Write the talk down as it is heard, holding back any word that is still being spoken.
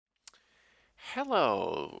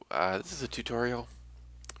Hello, this is a tutorial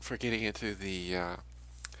for getting into the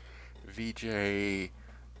VJ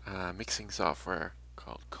mixing software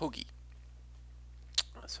called COGE.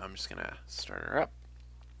 So I'm just going to start her up.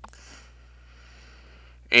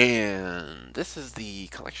 And this is the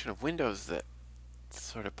collection of windows that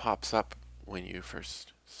sort of pops up when you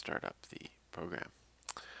first start up the program.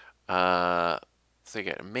 So you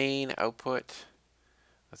get a main output.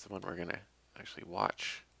 That's the one we're going to actually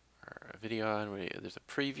watch our video on. There's a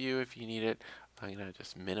preview if you need it. I'm going to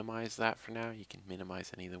just minimize that for now. You can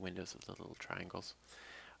minimize any of the windows with the little triangles.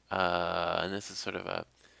 And this is sort of a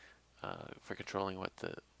for controlling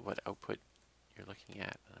what output you're looking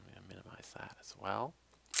at. I'm going to minimize that as well.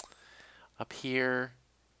 Up here,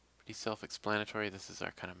 pretty self-explanatory. This is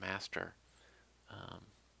our kind of master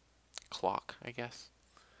clock, I guess.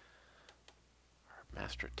 Our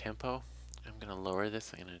master tempo. I'm going to lower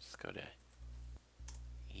this. I'm going to just go to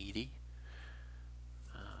 80.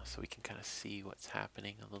 So we can kind of see what's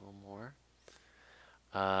happening a little more.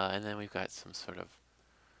 And then we've got some sort of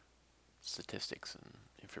statistics and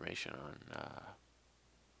information on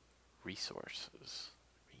resources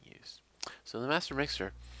being used. So the master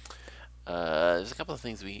mixer, there's a couple of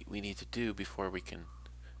things we need to do before we can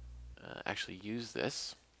actually use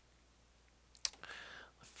this.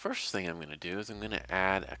 The first thing I'm going to do is I'm going to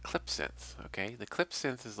add a clip synth. Okay, the clip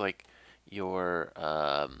synth is like your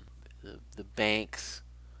the banks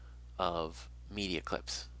of media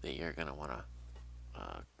clips that you're going to want to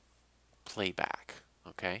play back.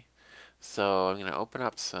 Okay, so I'm going to open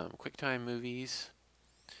up some QuickTime movies.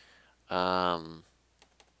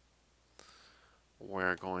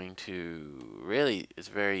 We're going to really, it's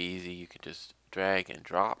very easy. You can just drag and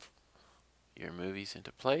drop your movies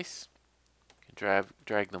into place. You can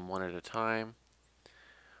drag them one at a time,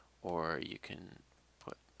 or you can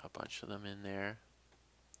put a bunch of them in there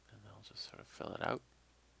and they'll just sort of fill it out.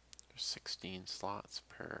 There's 16 slots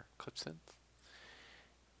per clip synth.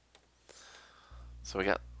 So we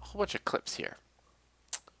got a whole bunch of clips here.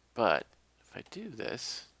 But if I do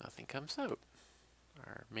this, nothing comes out.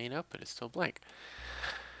 Our main output is still blank.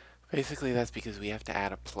 Basically, that's because we have to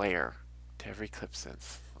add a player to every clip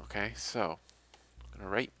synth. Okay, so I'm going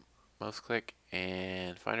to right mouse click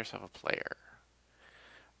and find yourself a player.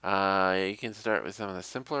 You can start with some of the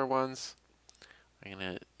simpler ones. I'm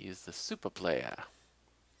going to use the Super Player.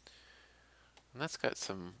 And that's got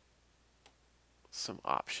some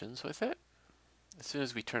options with it. As soon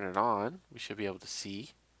as we turn it on, we should be able to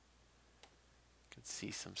see. You can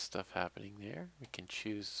see some stuff happening there. We can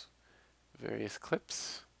choose various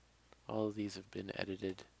clips. All of these have been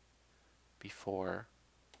edited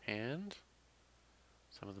beforehand.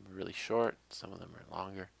 Some of them are really short, some of them are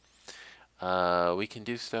longer. We can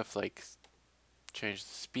do stuff like change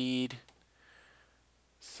the speed.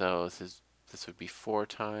 So this would be 4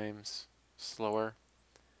 times slower.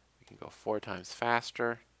 We can go 4 times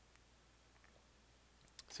faster.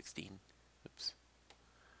 16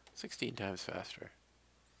 times faster,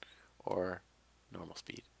 or normal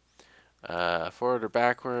speed. Forward or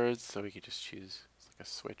backwards, so we could just choose, it's like a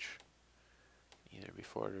switch, either be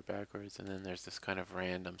forward or backwards, and then there's this kind of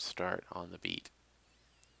random start on the beat.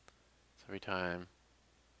 So every time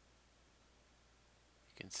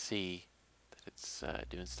you can see that it's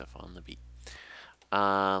doing stuff on the beat.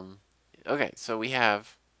 Okay, so we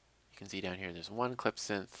have, you can see down here there's one clip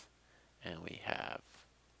synth, and we have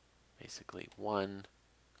basically one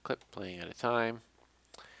clip playing at a time.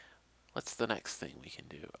 What's the next thing we can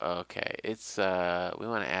do? Okay, it's we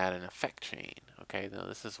want to add an effect chain. Okay, now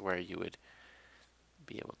this is where you would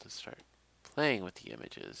be able to start playing with the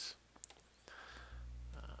images,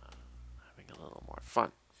 having a little more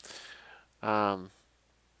fun.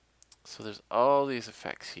 So there's all these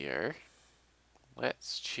effects here.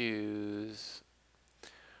 Let's choose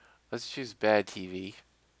bad TV.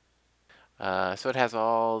 So it has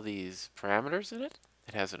all these parameters in it.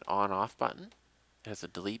 It has an on-off button. It has a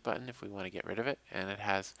delete button if we want to get rid of it, and it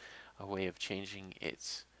has a way of changing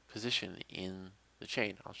its position in the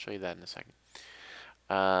chain. I'll show you that in a second.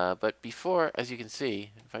 But before, as you can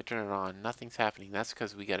see, if I turn it on, nothing's happening. That's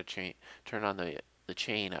because we got to turn on the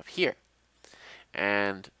chain up here,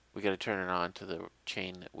 and we got to turn it on to the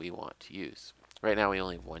chain that we want to use. Right now we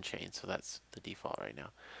only have one chain, so that's the default right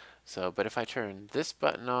now. So, but if I turn this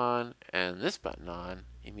button on and this button on,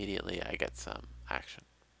 immediately I get some action.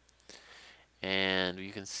 And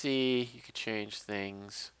you can see, you could change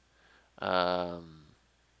things, you know,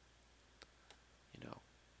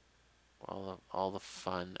 all the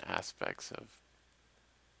fun aspects of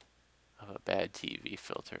a bad TV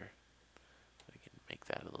filter. I can make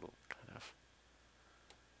that a little kind of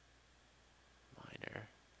minor.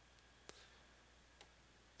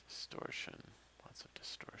 distortion. Lots of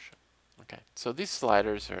distortion. Okay, so these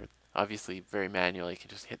sliders are obviously very manual. You can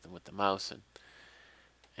just hit them with the mouse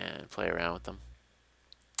and play around with them.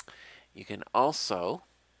 You can also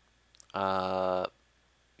turn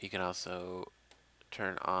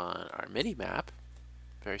on our MIDI map,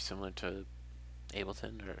 very similar to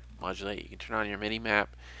Ableton or Modulate. You can turn on your MIDI map.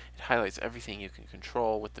 It highlights everything you can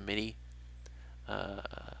control with the MIDI.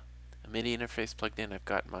 A MIDI interface plugged in. I've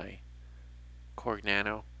got my COGE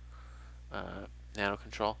Nano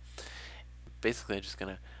control. Basically, I'm just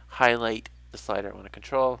going to highlight the slider I want to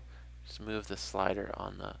control. Just move the slider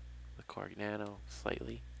on the COGE Nano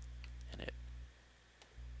slightly, and it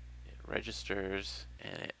registers,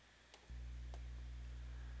 and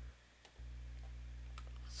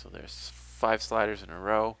so there's 5 sliders in a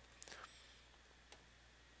row.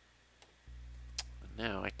 And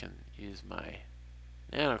now I can use my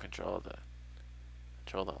Nano control to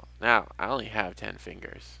control the. Now I only have 10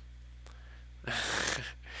 fingers,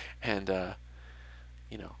 and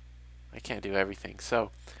you know, I can't do everything.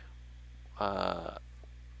 So the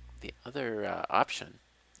other option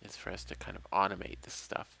is for us to kind of automate this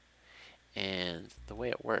stuff. And the way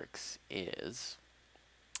it works is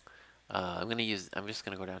I'm just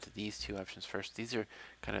going to go down to these 2 options first. These are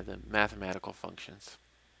kind of the mathematical functions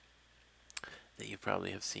that you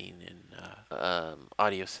probably have seen in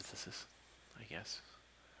audio synthesis, I guess.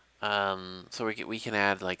 So we can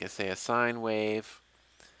add, like, say, a sine wave,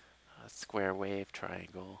 a square wave,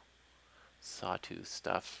 triangle, sawtooth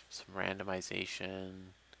stuff, some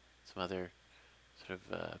randomization, some other sort of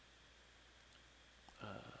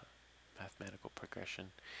mathematical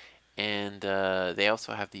progression. And they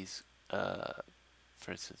also have these,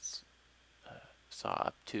 for instance, saw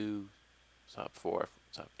up 2, saw up 4,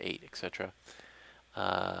 saw up 8, etc.,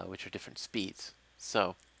 which are different speeds.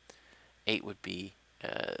 So 8 would be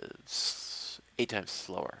 8 times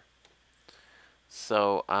slower.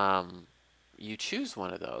 So you choose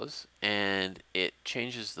one of those, and it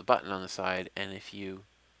changes the button on the side. And if you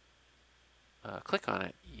click on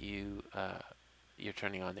it, you're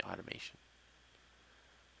turning on the automation.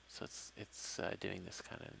 So it's doing this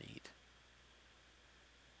kind of neat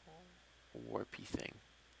warpy thing.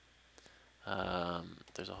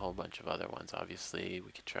 There's a whole bunch of other ones. Obviously,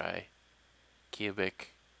 we could try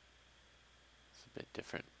cubic. It's a bit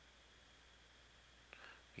different.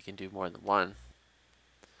 We can do more than one.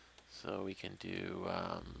 So we can do.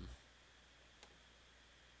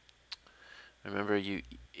 Remember,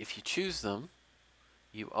 if you choose them,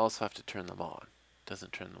 you also have to turn them on. It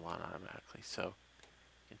doesn't turn them on automatically. So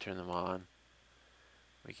you can turn them on.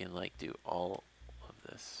 We can, like, do all of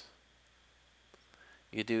this.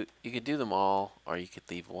 You could do them all, or you could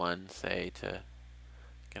leave one. Say you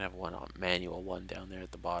can have one manual one down there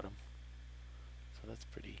at the bottom. So that's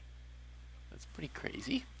pretty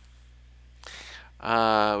crazy.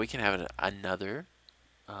 We can have another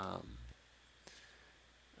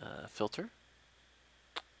filter.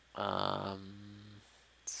 Let's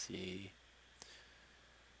see.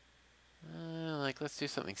 Let's do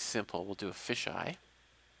something simple. We'll do a fisheye.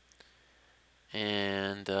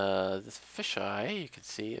 And this fisheye, you can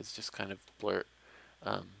see, is just kind of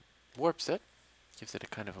warps it, gives it a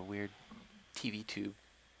kind of a weird TV tube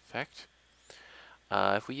effect.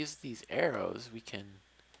 If we use these arrows, we can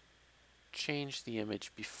change the image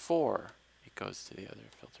before it goes to the other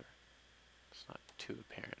filter. It's not too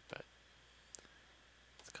apparent, but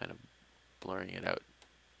it's kind of blurring it out.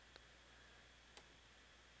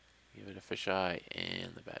 Give it a fisheye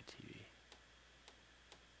and the bad TV.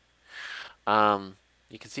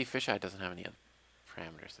 You can see fisheye doesn't have any other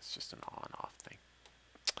parameters. It's just an on-off thing.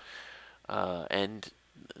 And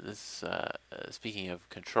this, speaking of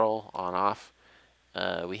control on-off,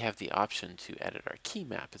 we have the option to edit our key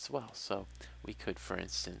map as well. So we could, for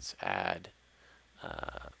instance, add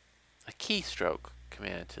a keystroke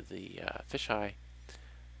command to the fisheye,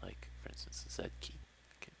 like, for instance, the Z key.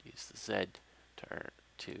 I could use the Z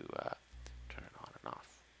to turn it on and off.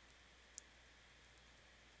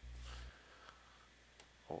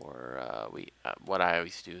 Or what I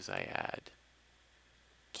always do is I add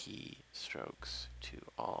keystrokes to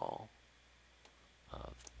all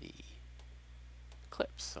of the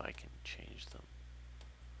clips, so I can change them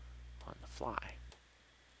on the fly.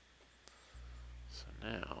 So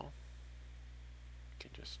now I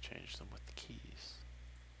can just change them with the keys.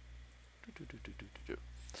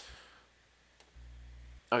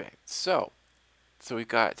 Okay, so we've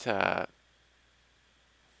got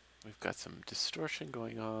some distortion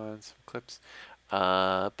going on, some clips,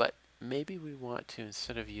 but maybe we want to,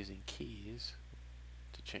 instead of using keys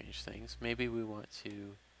to change things, maybe we want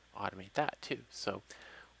to automate that too. So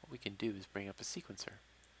what we can do is bring up a sequencer.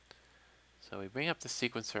 So we bring up the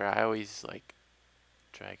sequencer. I always like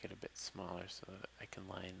drag it a bit smaller so that I can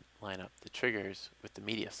line up the triggers with the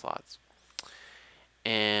media slots.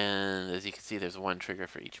 And as you can see, there's one trigger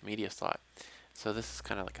for each media slot. So this is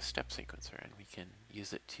kind of like a step sequencer, and we can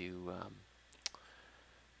use it to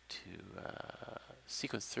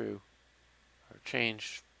sequence through or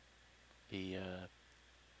change the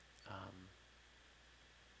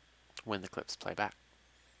when the clips play back.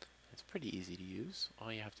 It's pretty easy to use.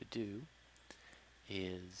 All you have to do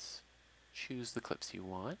is choose the clips you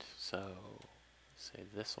want. So say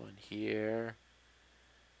this one here,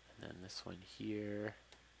 and then this one here,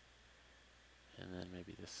 and then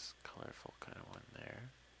maybe this colorful kind of one there.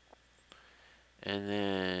 And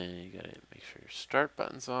then you gotta make sure your start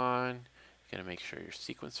button's on, you gotta make sure your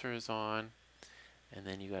sequencer is on, and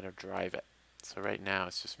then you gotta drive it. So right now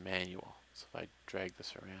it's just manual. So if I drag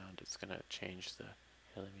this around, it's gonna change the,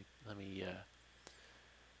 here, let me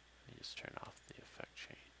just turn off the effect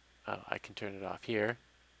chain. Oh, I can turn it off here,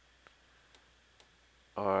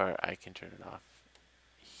 or I can turn it off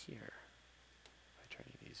here by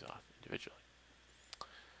turning these off individually.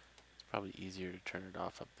 It's probably easier to turn it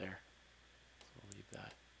off up there. So we'll leave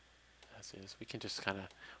that as is. We can just kind of,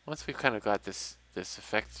 once we've kind of got this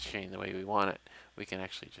effect chain the way we want it, we can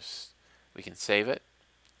actually just, we can save it.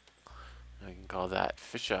 And we can call that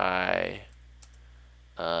fisheye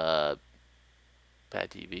bad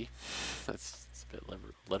TV. That's a bit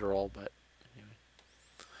literal, but anyway.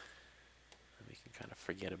 We can kind of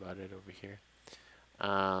forget about it over here.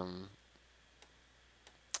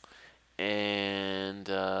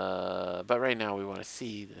 But right now we want to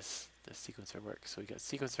see this sequencer work. So we got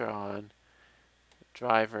sequencer on.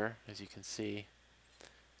 Driver, as you can see,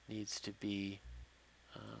 needs to be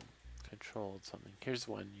controlled something. Here's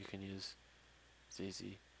one you can use. It's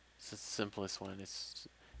easy. It's the simplest one. It's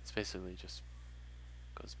basically just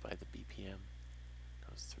goes by the BPM,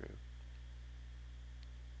 goes through.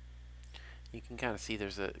 You can kind of see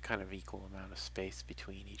there's a kind of equal amount of space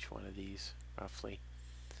between each one of these, roughly.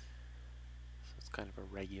 So it's kind of a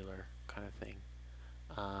regular kind of thing.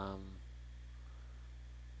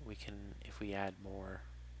 We can, if we add more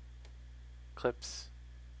clips,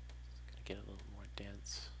 it's going to get a little more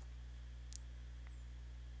dense.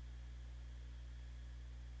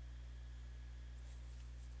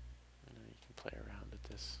 And then you can play around with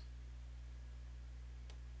this.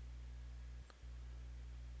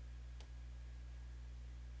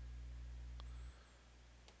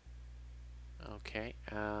 Okay,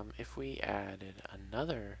 if we added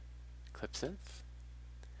another clip synth,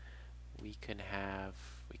 we could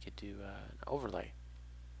do an overlay.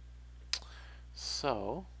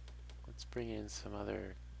 So let's bring in some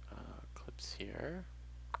other clips here.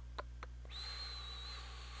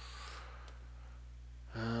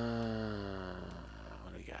 What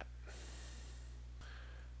do we got?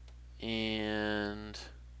 And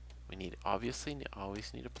we obviously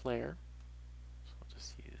always need a player. So I'll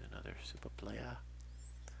just use another super player.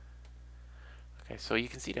 Okay, so you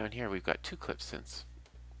can see down here we've got two clip synths.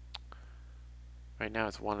 Right now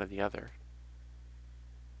it's one or the other.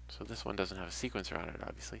 So this one doesn't have a sequencer on it,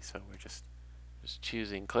 obviously, so we're just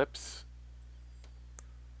choosing clips.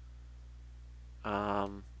 We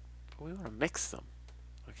want to mix them,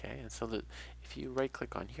 okay? And so that if you right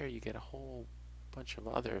click on here, you get a whole bunch of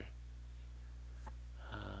other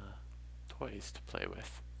toys to play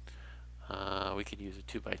with. We could use a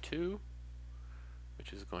 2x2,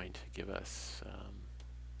 which is going to give us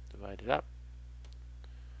divide it up.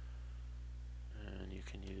 And you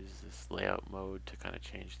can use this layout mode to kind of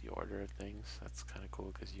change the order of things. That's kind of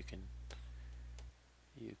cool because you can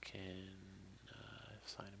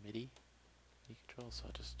assign a MIDI control. So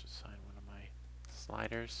I'll just assign one of my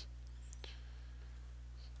sliders,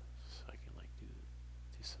 so I can like do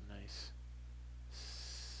some nice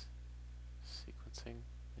sequencing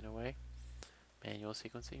in a way, manual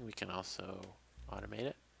sequencing. We can also automate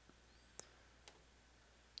it.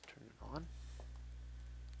 Turn it on.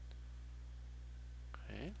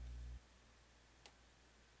 Okay.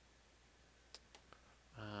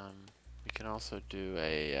 We can also do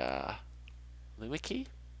a Luma key.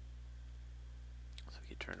 So we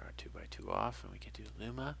could turn our 2x2 off and we could do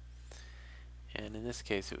Luma. And in this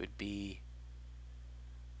case it would be,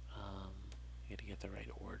 you gotta get the right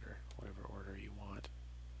order, whatever order you want.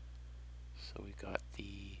 So we've got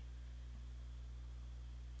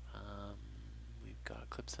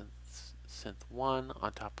clip synth 1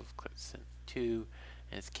 on top of clip synth 2,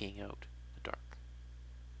 and it's keying out the dark.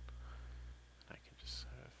 I can just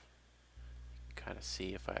sort of, you can kind of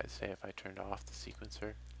see if I turned off the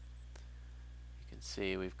sequencer, you can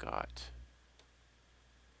see we've got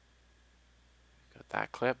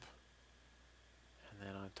that clip,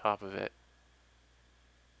 top of it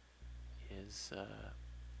is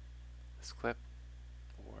this clip,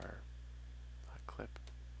 or that clip,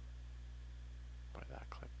 or that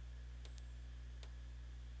clip.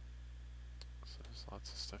 So there's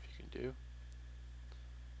lots of stuff you can do.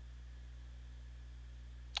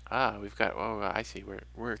 Ah, we've got, oh, I see,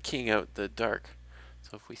 we're keying out the dark.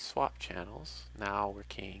 So if we swap channels, now we're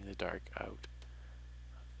keying the dark out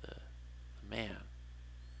of the man.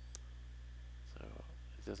 So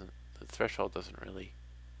it doesn't, the threshold doesn't really,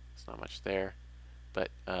 it's not much there, but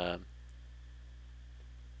that's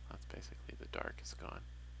basically the dark is gone.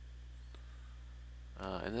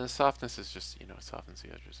 And then the softness is just, you know, it softens the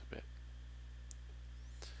edges a bit.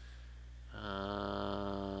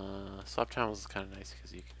 Swap channels is kind of nice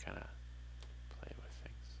because you can kind of play with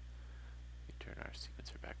things. We turn our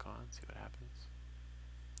sequencer back on, see what happens.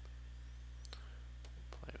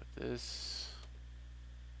 Play with this.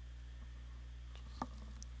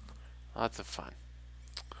 Lots of fun.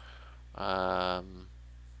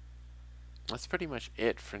 That's pretty much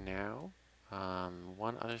it for now.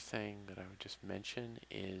 One other thing that I would just mention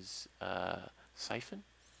is Siphon.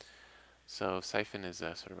 So Siphon is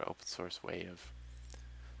a sort of open source way of,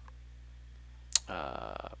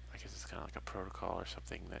 I guess it's kind of like a protocol or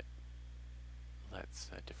something that lets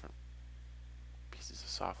different pieces of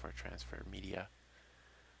software transfer media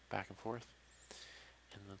back and forth.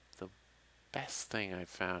 And the best thing I've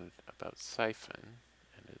found about Siphon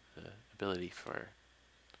and the ability for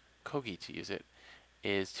COGE to use it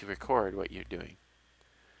is to record what you're doing,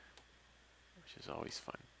 which is always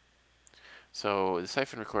fun. So the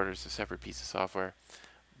Siphon recorder is a separate piece of software,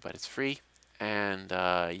 but it's free, and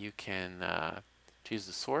you can choose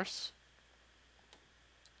the source.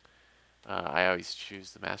 I always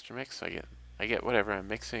choose the master mix, so I get whatever I'm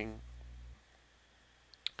mixing.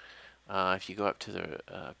 If you go up to the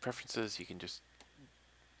preferences, you can just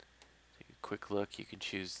take a quick look. You can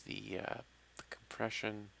choose the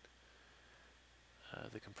compression,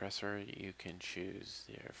 the compressor. You can choose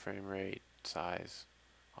your frame rate, size,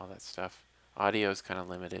 all that stuff. Audio is kind of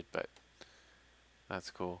limited, but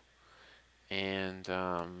that's cool. And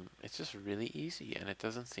it's just really easy, and it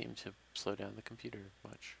doesn't seem to slow down the computer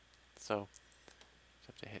much. So just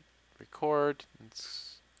have to hit record, and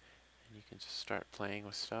you can just start playing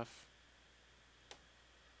with stuff.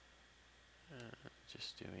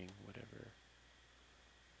 Just doing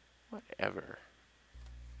whatever.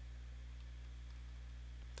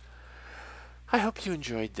 I hope you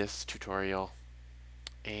enjoyed this tutorial,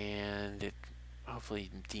 and it hopefully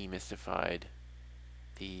demystified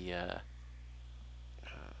the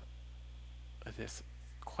this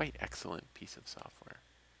quite excellent piece of software,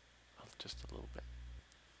 just a little bit.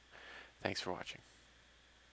 Thanks for watching.